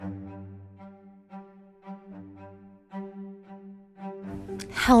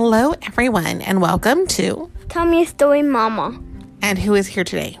Hello, everyone, and welcome to Tell Me a Story, Mama. And who is here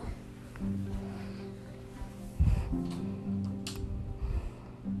today?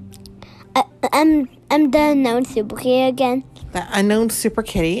 I'm the unknown super kitty again. The unknown super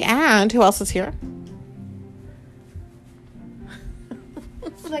kitty. And who else is here?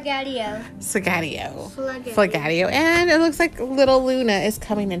 Sazaklis. Flagadio. And it looks like little Luna is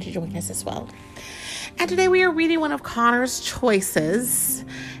coming in to join us as well. And today we are reading one of Connor's choices.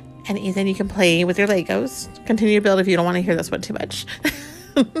 And Ethan, you can play with your Legos. Continue to build if you don't want to hear this one too much.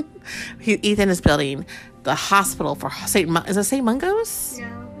 Ethan is building the hospital for is it St. Mungo's? No,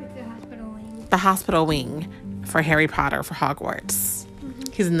 it's the hospital wing. The hospital wing for Harry Potter for Hogwarts.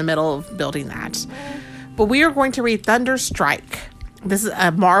 Mm-hmm. He's in the middle of building that. But we are going to read Thunder Strike. This is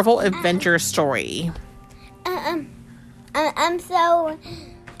a Marvel Avengers story. I'm so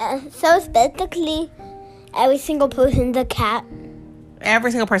specifically every single person's a cat. Every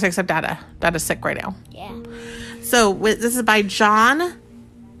single person except Dada. Dada's sick right now. Yeah. So this is by John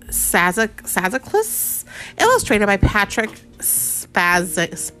Sazaklis, illustrated by Patrick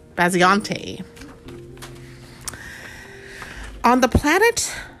Spaziante. On a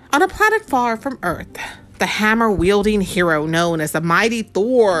planet far from Earth, the hammer-wielding hero known as the mighty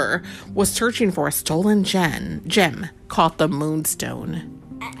Thor was searching for a stolen gem called the Moonstone.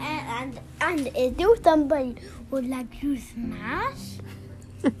 And is there somebody who would like to smash?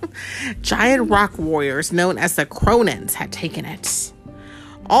 Giant rock warriors known as the Cronins had taken it.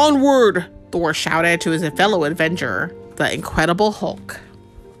 Onward, Thor shouted to his fellow Avenger, the Incredible Hulk.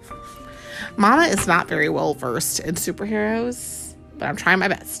 Mama is not very well versed in superheroes, but I'm trying my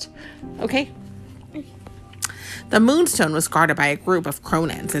best. Okay. The Moonstone was guarded by a group of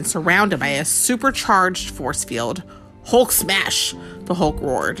Cronins and surrounded by a supercharged force field. Hulk smash, the Hulk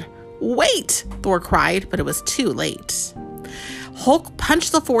roared. Wait, Thor cried, but it was too late. Hulk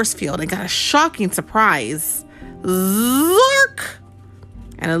punched the force field and got a shocking surprise. Zark!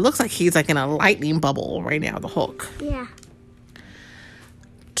 And it looks like he's like in a lightning bubble right now, the Hulk. Yeah.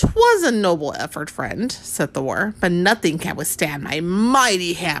 "'Twas a noble effort, friend," said Thor, "but nothing can withstand my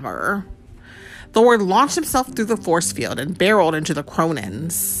mighty hammer." Thor launched himself through the force field and barreled into the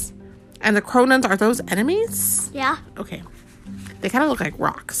Cronins. And the Cronins, are those enemies? Yeah. Okay. They kind of look like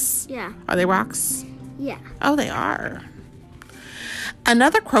rocks. Yeah. Are they rocks? Yeah. Oh, they are.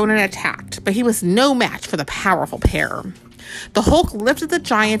 Another Cronin attacked, but he was no match for the powerful pair. The Hulk lifted the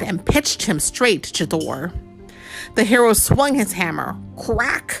giant and pitched him straight to Thor. The hero swung his hammer.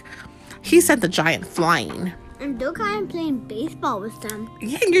 Crack! He sent the giant flying. And they're kind of playing baseball with them.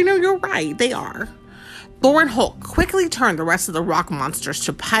 Yeah, you're right. They are. Thor and Hulk quickly turned the rest of the rock monsters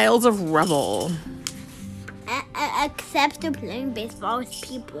to piles of rubble. Except they're playing baseball with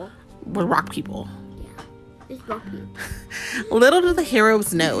people. With rock people. Little did the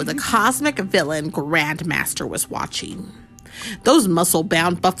heroes know the cosmic villain Grandmaster was watching. "Those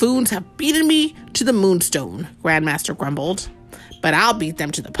muscle-bound buffoons have beaten me to the Moonstone," Grandmaster grumbled. "But I'll beat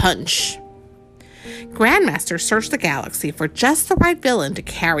them to the punch." Grandmaster searched the galaxy for just the right villain to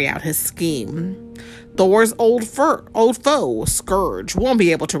carry out his scheme. Thor's old foe, Scourge, won't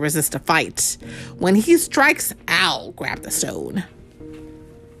be able to resist a fight. When he strikes, I'll grab the stone.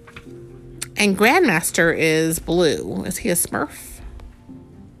 And Grandmaster is blue. Is he a Smurf?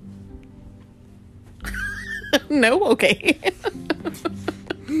 No? Okay.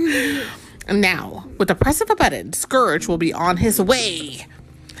 Now, with the press of a button, Scourge will be on his way,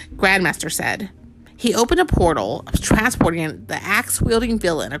 Grandmaster said. He opened a portal, transporting the axe-wielding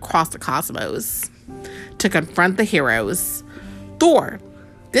villain across the cosmos to confront the heroes. "Thor,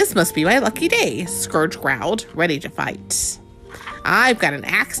 this must be my lucky day," Scourge growled, ready to fight. "I've got an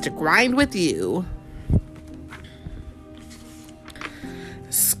axe to grind with you."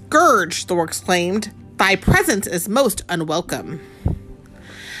 "Scourge," Thor exclaimed, "thy presence is most unwelcome."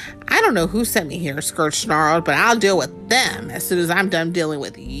 "I don't know who sent me here," Scourge snarled, "but I'll deal with them as soon as I'm done dealing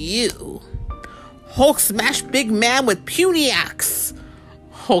with you." "Hulk smash big man with puny axe,"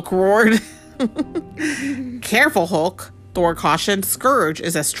 Hulk roared. "Careful, Hulk," Thor cautioned. "Scourge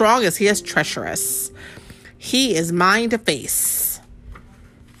is as strong as he is treacherous. He is mine to face."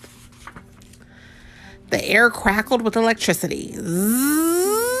 The air crackled with electricity.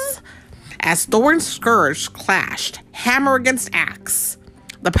 Zzz, as Thor and Scourge clashed, hammer against axe.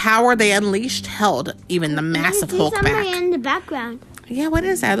 The power they unleashed held even the massive Hulk back. Somebody in the background. Yeah, what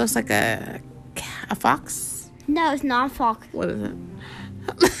is that? It looks like a fox? No, it's not a fox. What is it?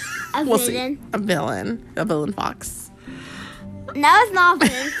 A villain. See. A villain fox. No, it's not a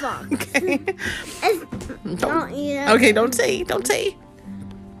villain fox. Okay. It's, don't. Okay, don't say.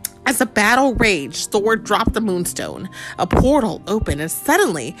 As the battle raged, Thor dropped the moonstone. A portal opened, and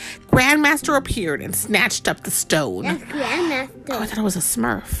suddenly, Grandmaster appeared and snatched up the stone. That's Grandmaster. Oh, I thought it was a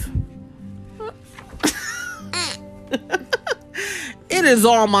Smurf. It is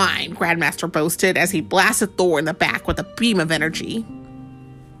all mine, Grandmaster boasted as he blasted Thor in the back with a beam of energy.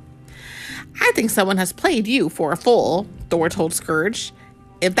 I think someone has played you for a fool, Thor told Scourge.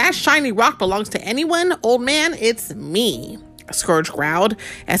 If that shiny rock belongs to anyone, old man, it's me, Scourge growled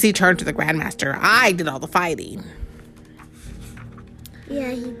as he turned to the Grandmaster. I did all the fighting.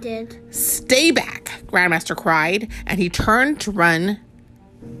 Yeah, he did. Stay back, Grandmaster cried, and he turned to run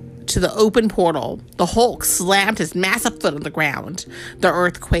to the open portal. The Hulk slammed his massive foot on the ground. The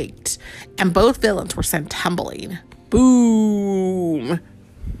earth quaked, and both villains were sent tumbling. Boom!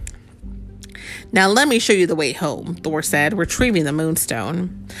 Now let me show you the way home, Thor said, retrieving the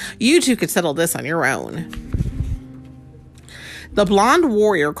moonstone. You two could settle this on your own. The blonde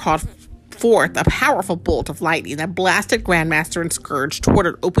warrior called forth a powerful bolt of lightning that blasted Grandmaster and Scourge toward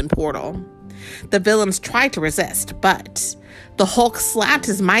an open portal. The villains tried to resist, but the Hulk slapped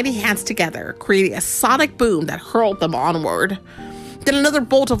his mighty hands together, creating a sonic boom that hurled them onward. Then another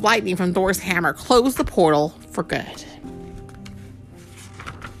bolt of lightning from Thor's hammer closed the portal for good.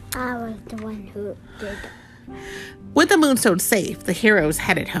 I was the one who did it. With the moonstone safe, the heroes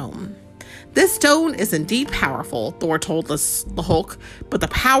headed home. This stone is indeed powerful, Thor told the Hulk, but the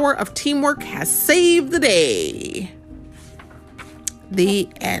power of teamwork has saved the day. The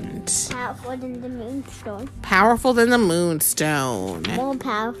end. Powerful than the moonstone. Powerful than the moonstone. More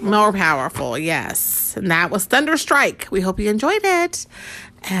powerful. More powerful, yes. And that was Thunderstrike. We hope you enjoyed it.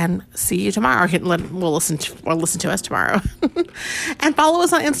 And see you tomorrow. We'll listen to us tomorrow. And follow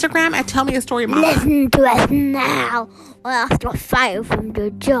us on Instagram at Tell Me a Story Mama. Listen to us now, or else you'll fire from your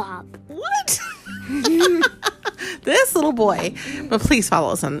job. What? This little boy. But please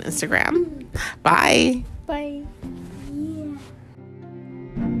follow us on Instagram. Bye. Bye.